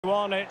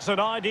It's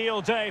an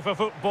ideal day for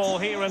football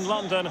here in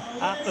London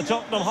at the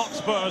Tottenham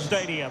Hotspur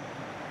Stadium.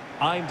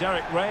 I'm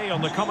Derek Ray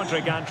on the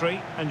commentary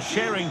gantry, and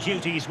sharing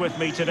duties with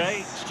me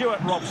today, Stuart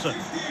Robson.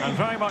 And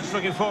very much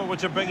looking forward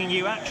to bringing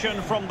you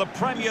action from the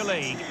Premier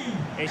League.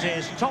 It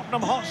is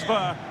Tottenham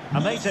Hotspur,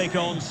 and they take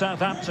on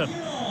Southampton.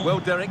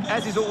 Well, Derek,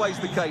 as is always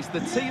the case,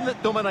 the team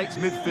that dominates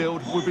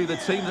midfield will be the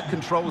team that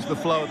controls the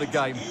flow of the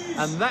game.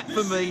 And that,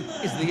 for me,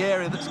 is the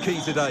area that's key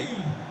today.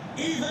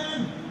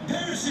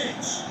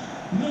 Ps5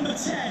 Number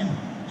 10,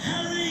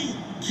 Harry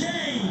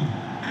Kane.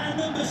 And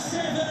number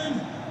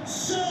 7,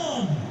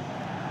 Son.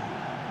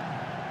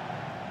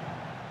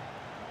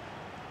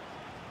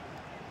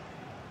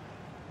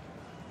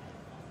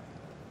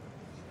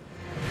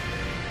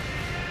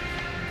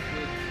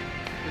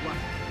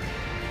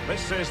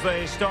 This is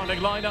the starting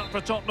lineup for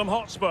Tottenham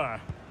Hotspur.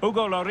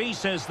 Hugo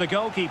Lloris is the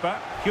goalkeeper.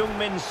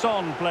 Heung-min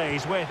Son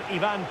plays with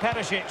Ivan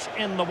Perisic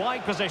in the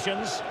wide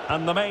positions.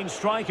 And the main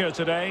striker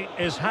today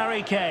is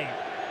Harry Kane.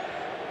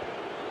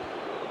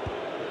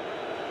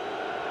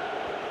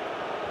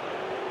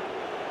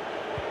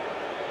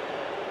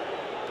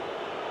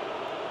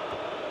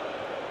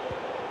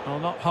 Well,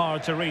 not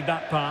hard to read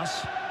that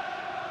pass.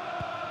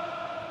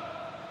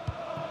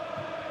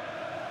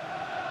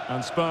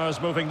 And Spurs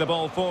moving the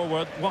ball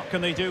forward. What can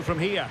they do from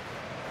here?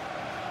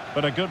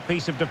 But a good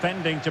piece of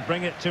defending to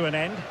bring it to an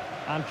end.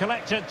 And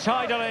collected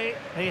tidily.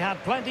 He had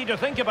plenty to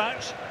think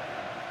about.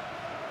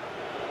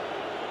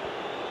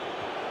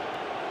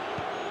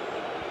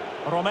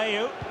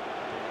 Romeu.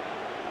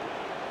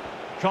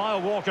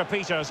 Kyle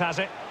Walker-Peters has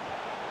it.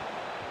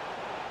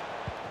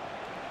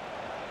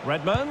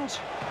 Redmond.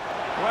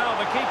 Well,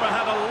 the keeper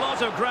had a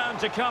lot of ground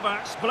to cover.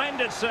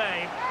 Splendid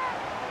save.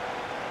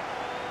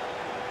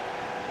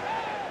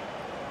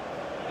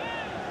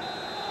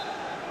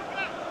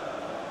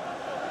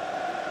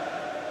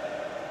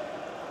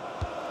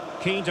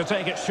 Keen to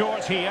take it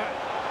short here.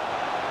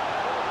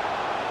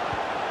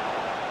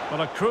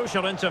 Well, a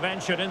crucial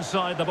intervention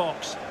inside the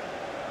box.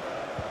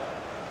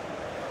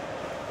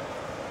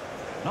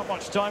 Not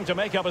much time to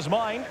make up his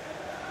mind.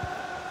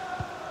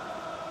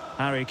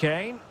 Harry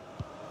Kane.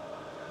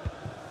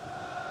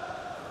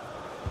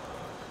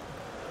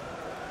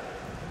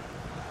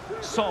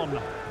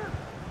 Son.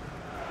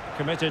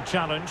 Committed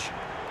challenge.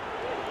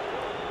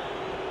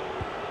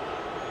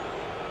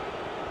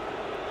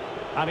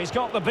 And he's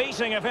got the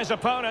beating of his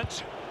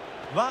opponent.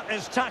 That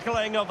is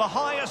tackling of the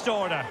highest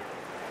order.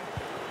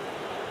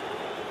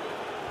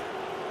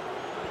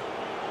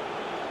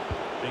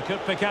 He could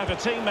pick out a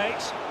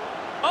teammate.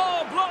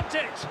 Oh, blocked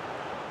it!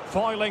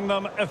 Foiling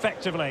them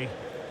effectively.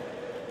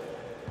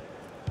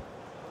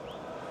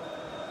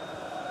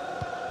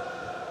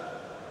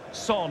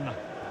 Son.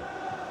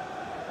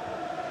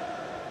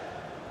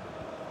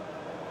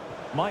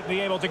 Might be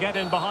able to get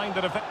in behind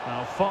the defence.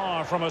 Now,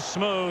 far from a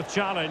smooth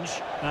challenge.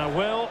 Now,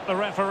 will the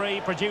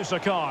referee produce a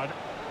card?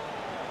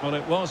 Well,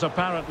 it was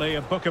apparently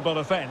a bookable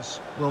offence.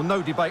 Well,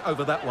 no debate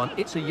over that one.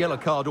 It's a yellow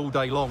card all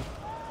day long.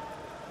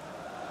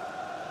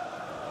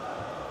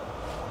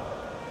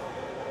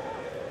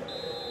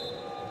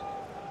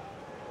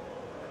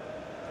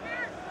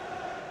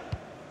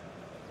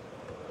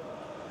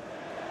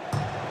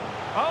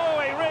 Oh,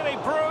 he really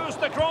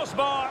bruised the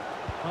crossbar.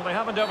 Well, they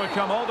haven't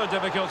overcome all the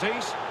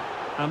difficulties.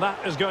 And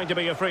that is going to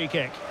be a free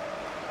kick.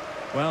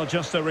 Well,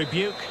 just a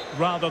rebuke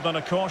rather than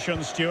a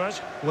caution,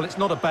 Stuart. Well, it's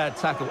not a bad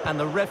tackle, and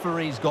the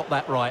referee's got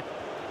that right.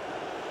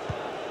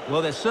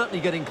 Well, they're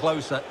certainly getting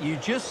closer. You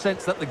just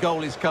sense that the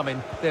goal is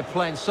coming. They're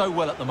playing so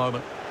well at the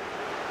moment.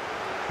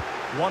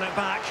 Won it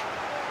back.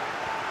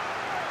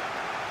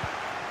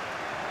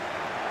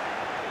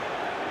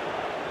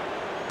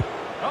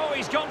 Oh,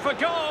 he's gone for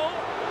goal.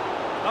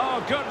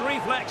 Oh, good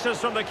reflexes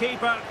from the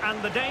keeper,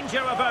 and the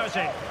danger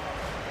averted.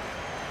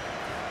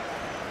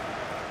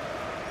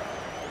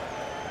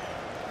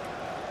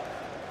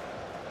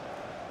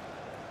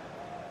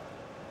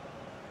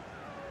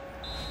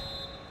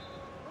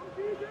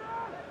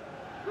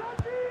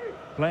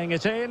 Playing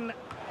it in.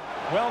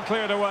 Well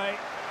cleared away.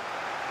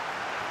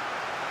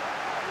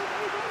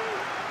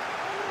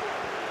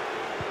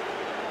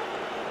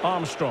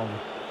 Armstrong.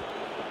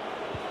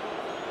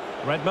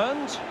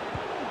 Redmond.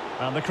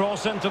 And the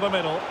cross into the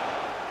middle.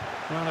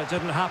 Well, it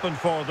didn't happen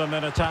for them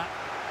in attack.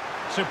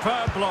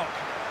 Superb block.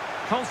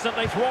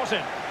 Constantly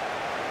thwarted.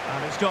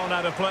 And it's gone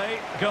out of play.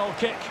 Goal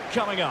kick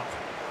coming up.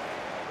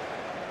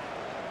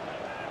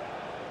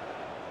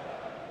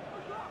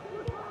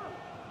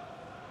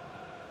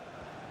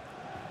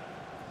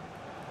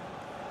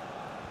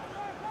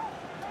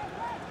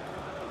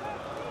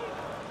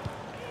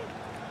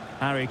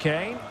 Harry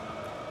Kane.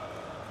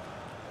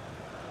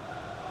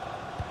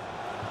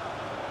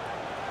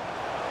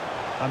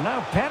 And now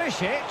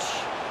Perisic.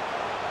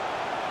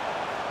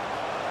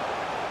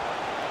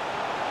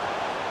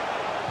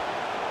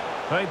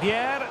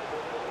 Fabier.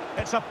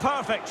 It's a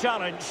perfect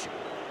challenge.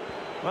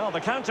 Well, the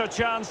counter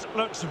chance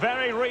looks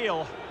very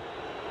real.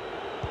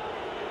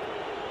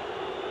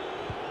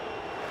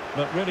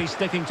 but really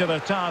sticking to the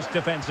task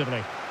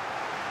defensively.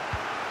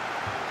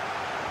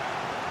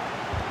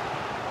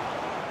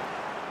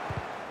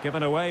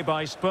 Given away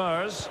by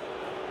Spurs.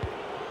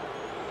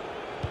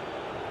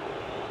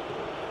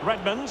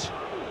 Redmond.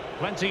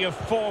 Plenty of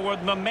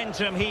forward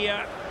momentum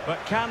here, but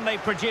can they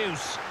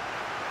produce?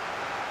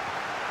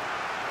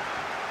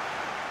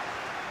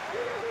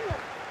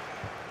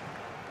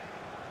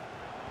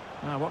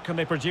 Now, what can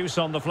they produce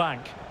on the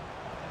flank?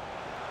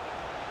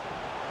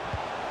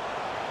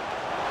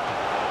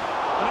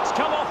 And it's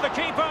come off the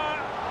keeper,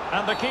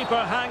 and the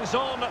keeper hangs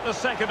on at the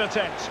second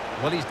attempt.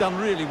 Well, he's done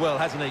really well,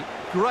 hasn't he?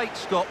 Great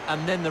stop,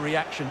 and then the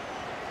reaction.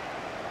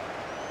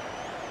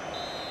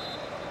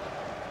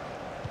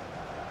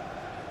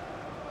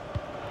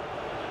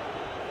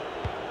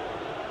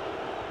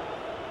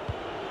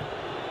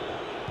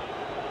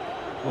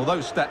 Well,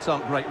 those stats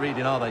aren't great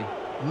reading, are they?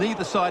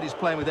 Neither side is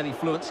playing with any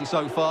fluency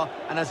so far,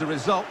 and as a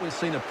result, we've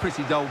seen a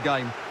pretty dull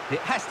game. It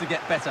has to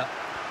get better.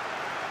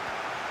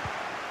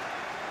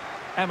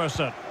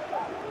 Emerson.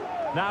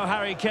 Now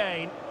Harry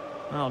Kane.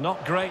 Well,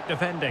 not great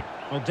defending.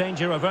 Well,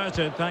 danger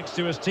averted thanks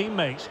to his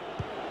teammate.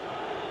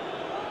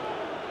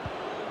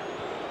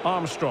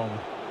 Armstrong.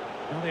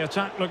 Well, the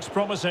attack looks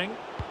promising.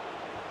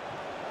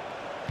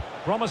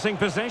 Promising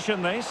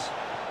possession, this.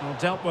 Well,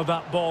 dealt with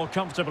that ball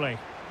comfortably.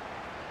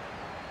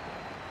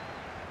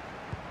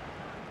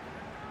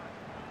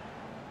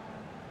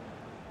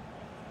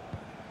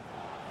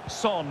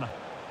 Son.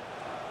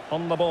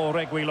 On the ball,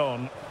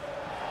 Reguilon.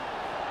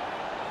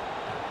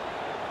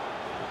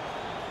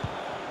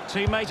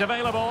 Teammate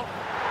available.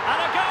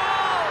 And a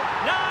goal!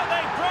 Now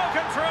they've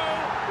broken through.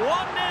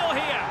 1-0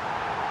 here.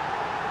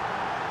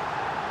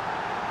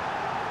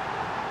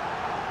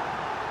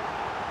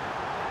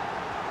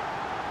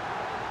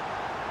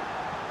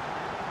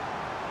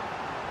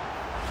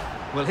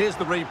 Well, here's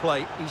the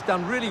replay. He's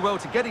done really well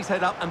to get his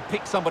head up and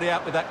pick somebody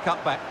out with that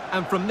cutback.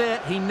 And from there,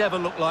 he never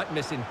looked like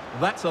missing.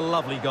 That's a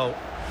lovely goal.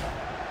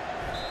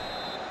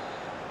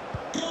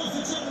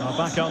 Well,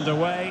 back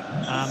underway,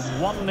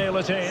 and 1-0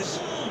 it is.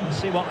 Let's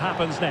see what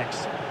happens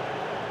next.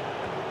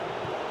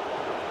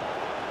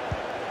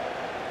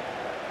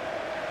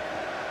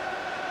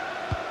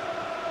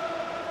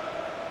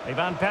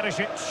 Ivan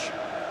Perisic.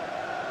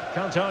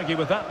 Can't argue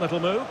with that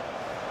little move.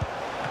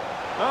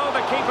 Oh,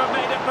 the keeper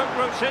made it look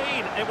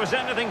routine. It was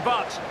anything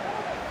but.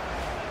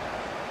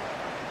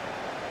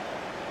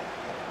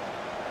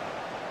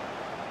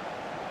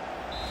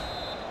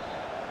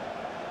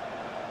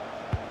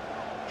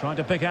 Trying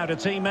to pick out a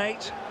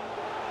teammate.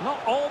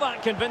 Not all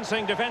that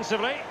convincing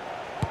defensively.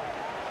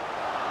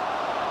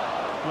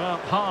 Well,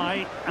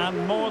 high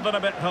and more than a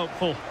bit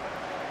hopeful.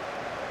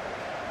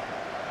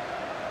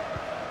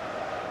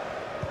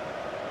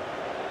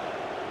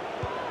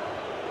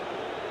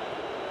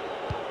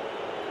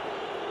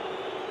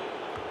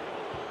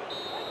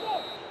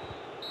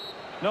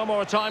 No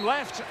more time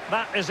left.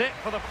 That is it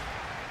for the...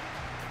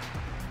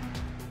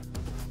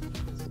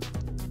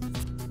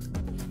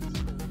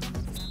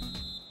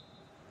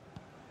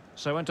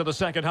 So into the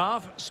second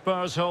half,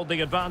 Spurs hold the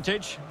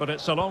advantage, but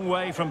it's a long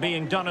way from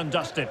being done and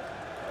dusted.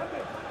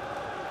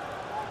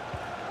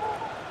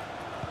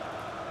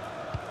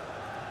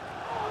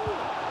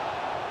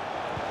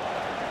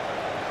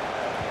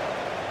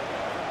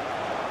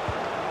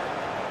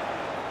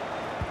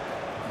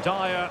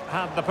 Dyer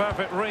had the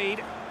perfect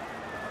read.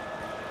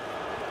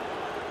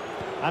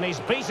 And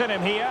he's beaten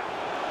him here.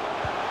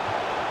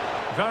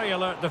 Very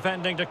alert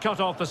defending to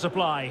cut off the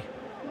supply.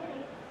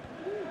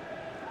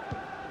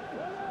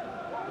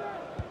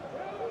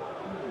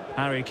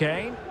 Harry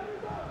Kane.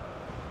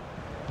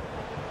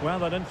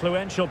 Well, an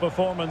influential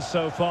performance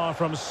so far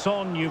from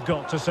Son, you've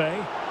got to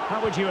say.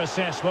 How would you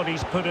assess what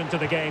he's put into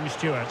the game,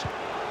 Stuart?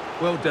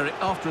 Well, Derek,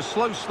 after a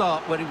slow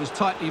start where he was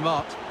tightly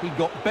marked, he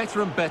got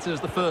better and better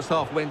as the first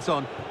half went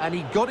on, and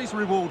he got his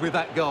reward with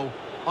that goal.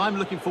 I'm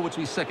looking forward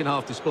to his second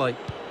half display.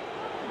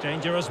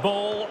 Dangerous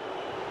ball,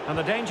 and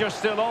the danger's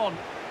still on.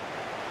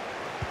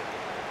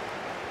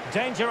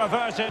 Danger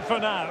averted for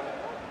now.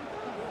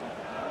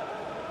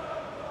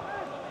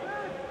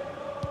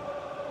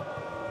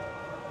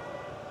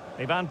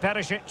 Ivan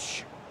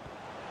Perisic.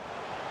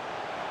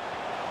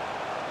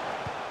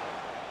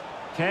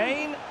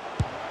 Kane.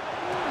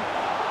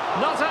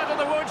 Not out of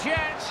the woods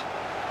yet.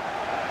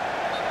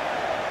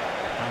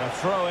 And a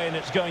throw-in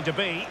it's going to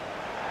be.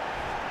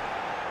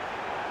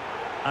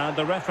 And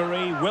the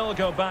referee will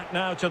go back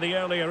now to the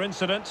earlier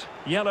incident.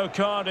 Yellow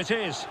card it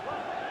is.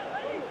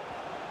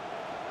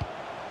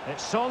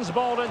 It's Son's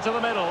ball into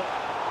the middle.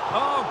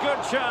 Oh,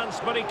 good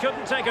chance, but he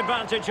couldn't take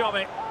advantage of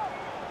it.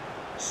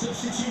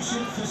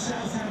 Substitution for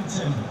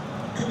Southampton.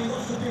 Coming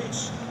off the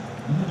pitch,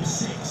 number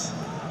 6,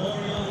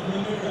 Oriol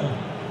Romero.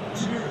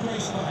 To be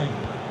replaced by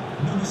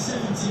number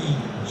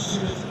 17,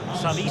 Stuart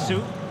Armstrong.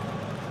 Salisu.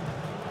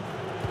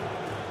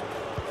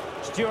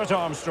 Stuart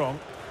Armstrong.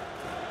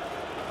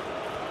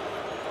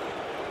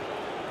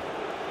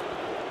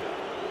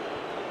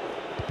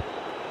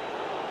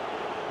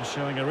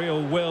 Showing a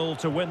real will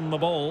to win the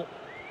ball.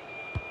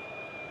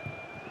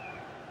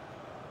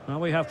 Well,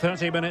 we have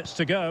 30 minutes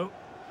to go.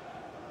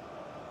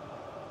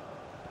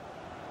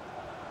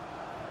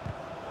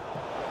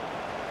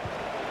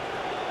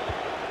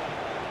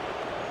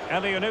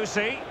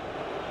 Elianusi.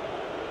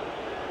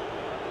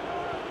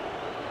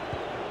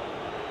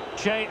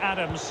 Che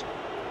Adams.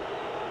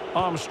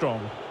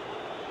 Armstrong.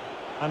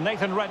 And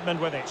Nathan Redmond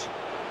with it.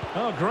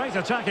 Oh, great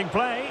attacking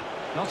play.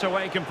 Not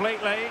away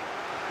completely.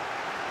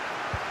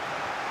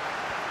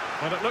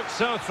 Well, it looked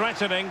so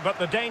threatening, but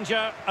the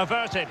danger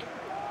averted.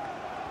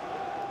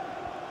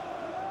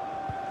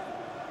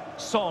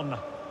 Son.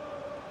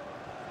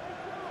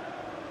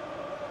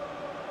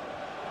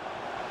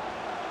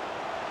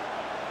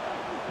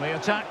 The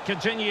attack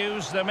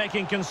continues. They're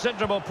making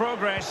considerable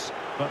progress,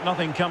 but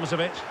nothing comes of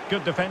it.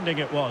 Good defending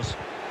it was.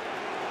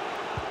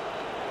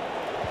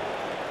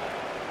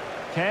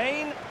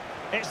 Kane.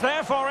 It's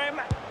there for him.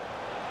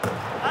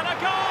 And a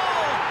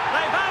goal!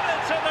 They've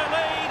added to the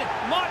lead.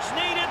 Much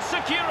needed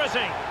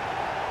security.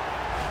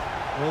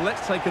 Well,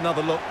 let's take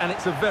another look, and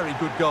it's a very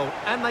good goal.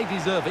 And they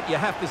deserve it, you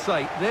have to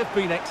say. They've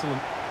been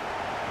excellent.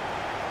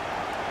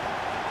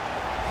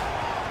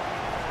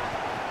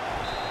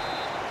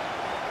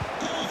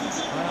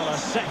 Well, a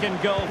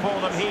second goal for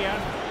them here.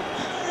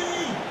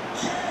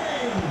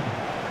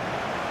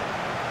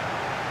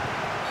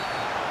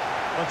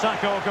 The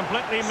tackle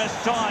completely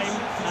missed time,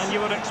 and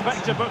you would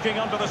expect a booking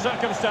under the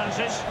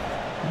circumstances.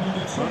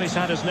 Well, he's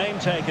had his name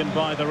taken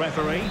by the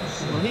referee.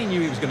 Well, he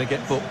knew he was going to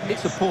get booked.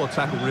 It's a poor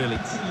tackle, really.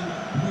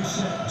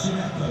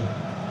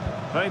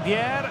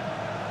 Fabier.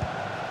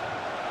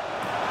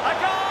 A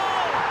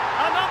goal!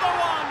 Another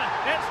one!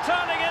 It's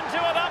turning into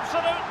an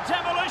absolute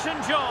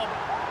demolition job.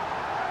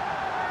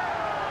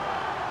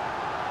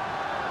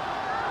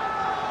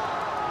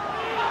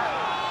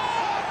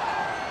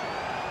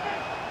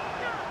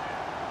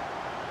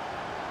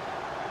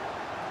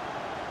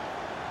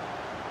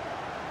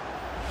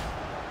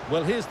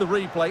 Well, here's the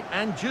replay,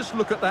 and just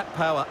look at that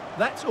power.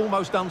 That's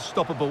almost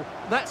unstoppable.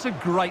 That's a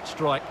great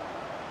strike.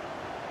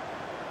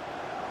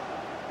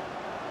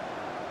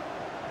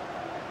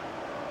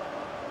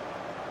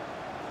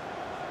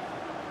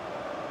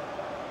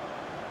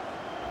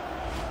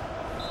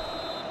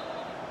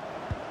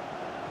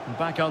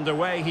 Back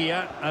underway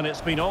here, and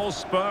it's been all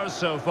Spurs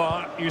so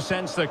far. You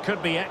sense there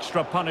could be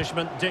extra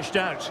punishment dished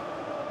out.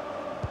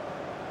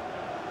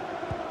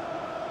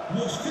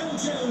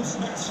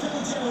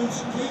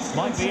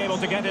 Might be able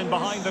to get in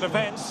behind the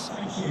defence.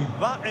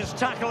 That is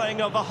tackling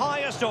of the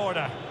highest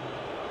order.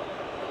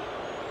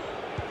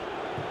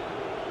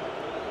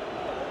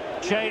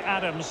 Che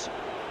Adams.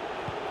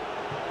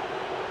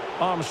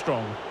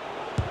 Armstrong.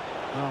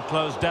 Well,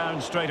 closed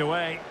down straight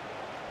away.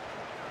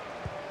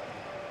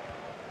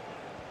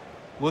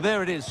 Well,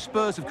 there it is.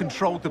 Spurs have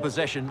controlled the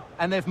possession,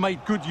 and they've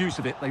made good use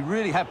of it. They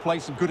really have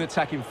played some good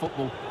attacking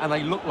football, and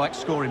they look like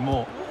scoring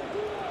more.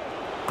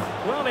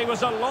 Well, he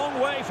was a long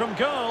way from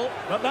goal,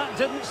 but that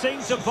didn't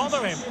seem to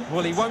bother him.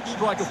 Well, he won't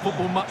strike a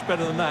football much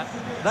better than that.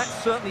 That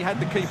certainly had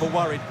the keeper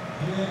worried.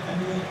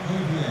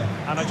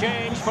 And a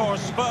change for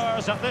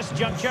Spurs at this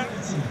juncture.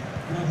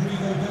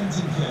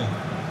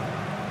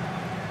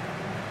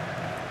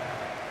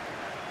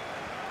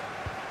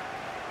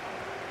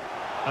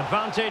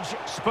 Advantage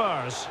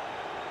Spurs.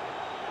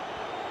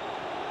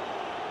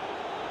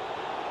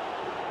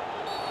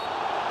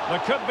 There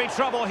could be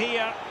trouble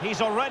here.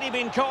 He's already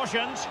been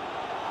cautioned.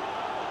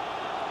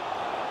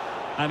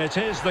 And it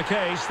is the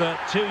case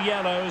that 2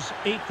 yellows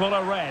equal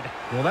a red.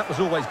 Well, that was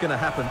always going to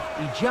happen.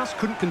 He just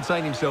couldn't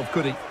contain himself,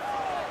 could he?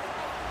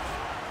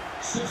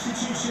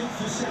 Substitution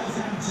for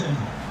Southampton.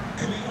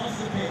 Coming off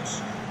the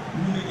pitch,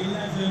 number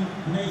 11,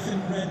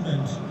 Nathan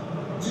Redmond.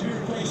 To be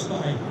replaced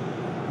by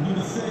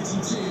number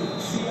 32,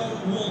 Theo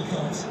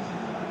Walcott.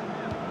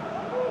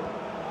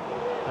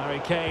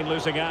 Harry Kane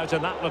losing out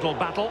in that little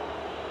battle.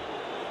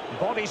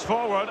 Bodies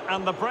forward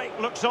and the break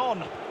looks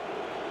on.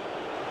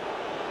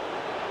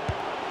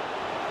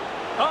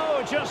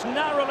 Oh, just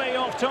narrowly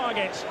off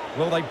target.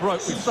 Well, they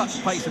broke with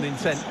such pace and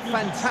intent.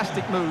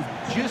 Fantastic move.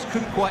 Just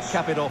couldn't quite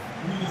cap it off.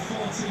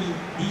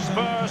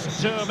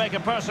 Spurs to make a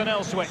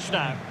personnel switch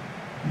now.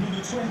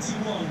 Number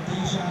 21,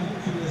 Dejan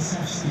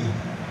Kulusevski.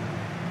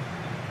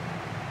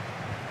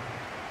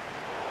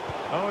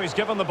 Oh, he's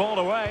given the ball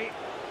away.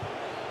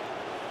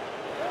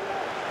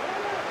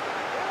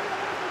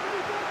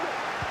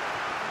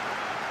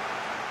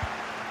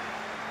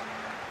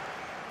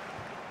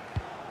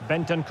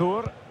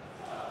 Bentancur.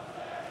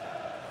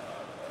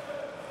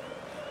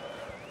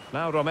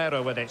 Now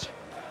Romero with it.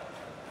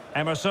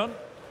 Emerson.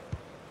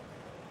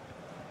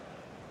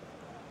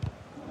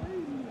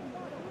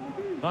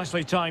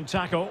 Nicely timed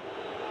tackle.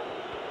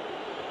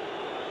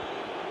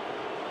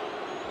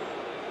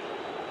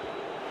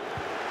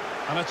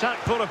 An attack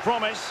full of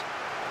promise.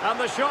 And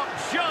the shot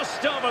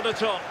just over the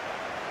top.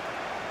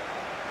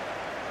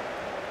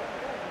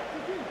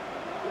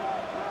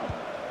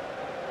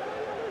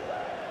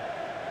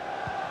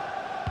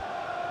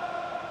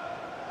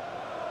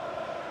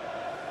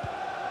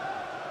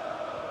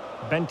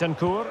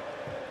 Bentancur,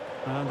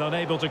 and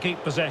unable to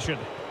keep possession.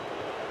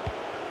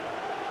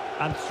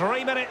 And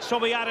 3 minutes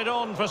will be added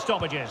on for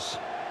stoppages.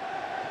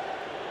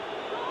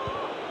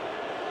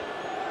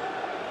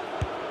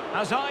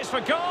 Has eyes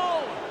for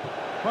goal.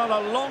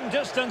 Well, a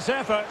long-distance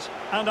effort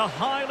and a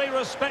highly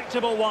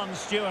respectable one,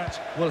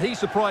 Stuart. Well, he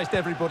surprised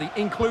everybody,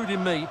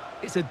 including me.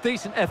 It's a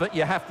decent effort,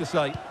 you have to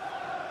say.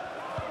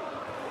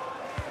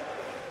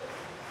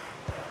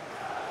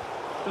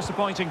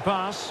 Disappointing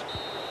pass.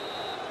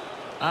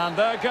 And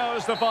there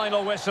goes the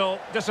final whistle.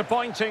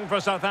 Disappointing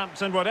for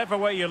Southampton, whatever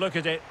way you look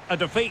at it. A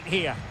defeat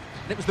here.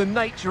 It was the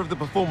nature of the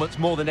performance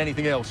more than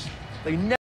anything else. They never